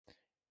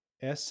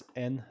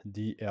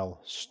SNDL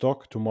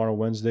Stock tomorrow,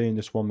 Wednesday. In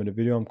this 1 minute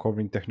video, I'm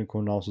covering technical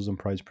analysis and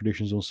price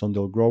predictions on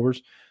Sundial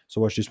growers.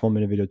 So watch this 1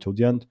 minute video till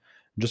the end.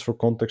 Just for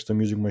context,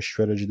 I'm using my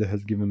strategy that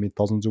has given me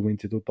thousands of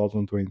wins in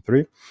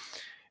 2023.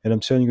 And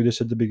I'm telling you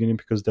this at the beginning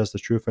because that's the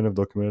truth and I've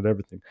documented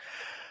everything.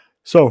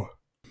 So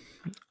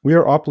we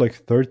are up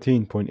like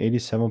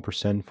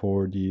 13.87%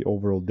 for the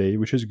overall day,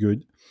 which is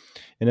good.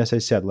 And as I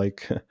said,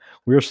 like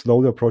we are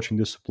slowly approaching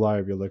this supply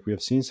area. Like we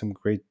have seen some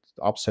great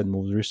upside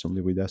moves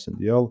recently with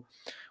SNDL.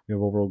 We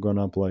have overall gone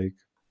up like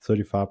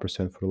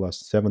 35% for the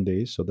last 7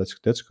 days. So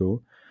that's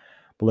cool.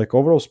 But like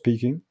overall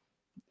speaking,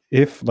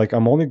 if like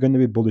I'm only going to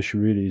be bullish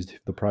really is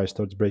if the price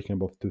starts breaking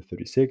above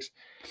 236.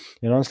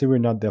 And honestly, we're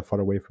not that far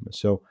away from it.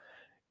 So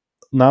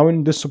now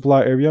in this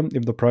supply area,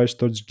 if the price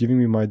starts giving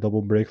me my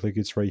double break like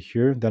it's right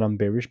here, then I'm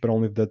bearish. But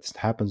only if that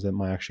happens, then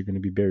I'm actually going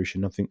to be bearish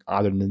and nothing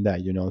other than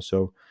that.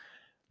 So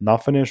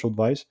not financial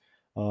advice,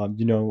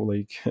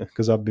 like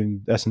because I've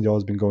been SNDL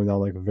has been going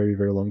down like a very,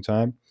 very long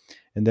time.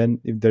 And then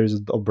if there's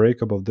a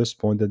break above this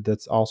point,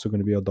 that's also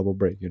going to be a double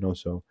break.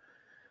 So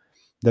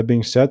that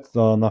being said,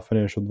 not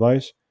financial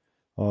advice.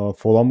 For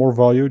a lot more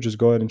value, just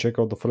go ahead and check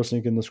out the first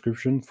link in the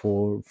description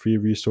for free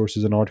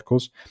resources and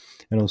articles.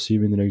 And I'll see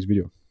you in the next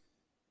video.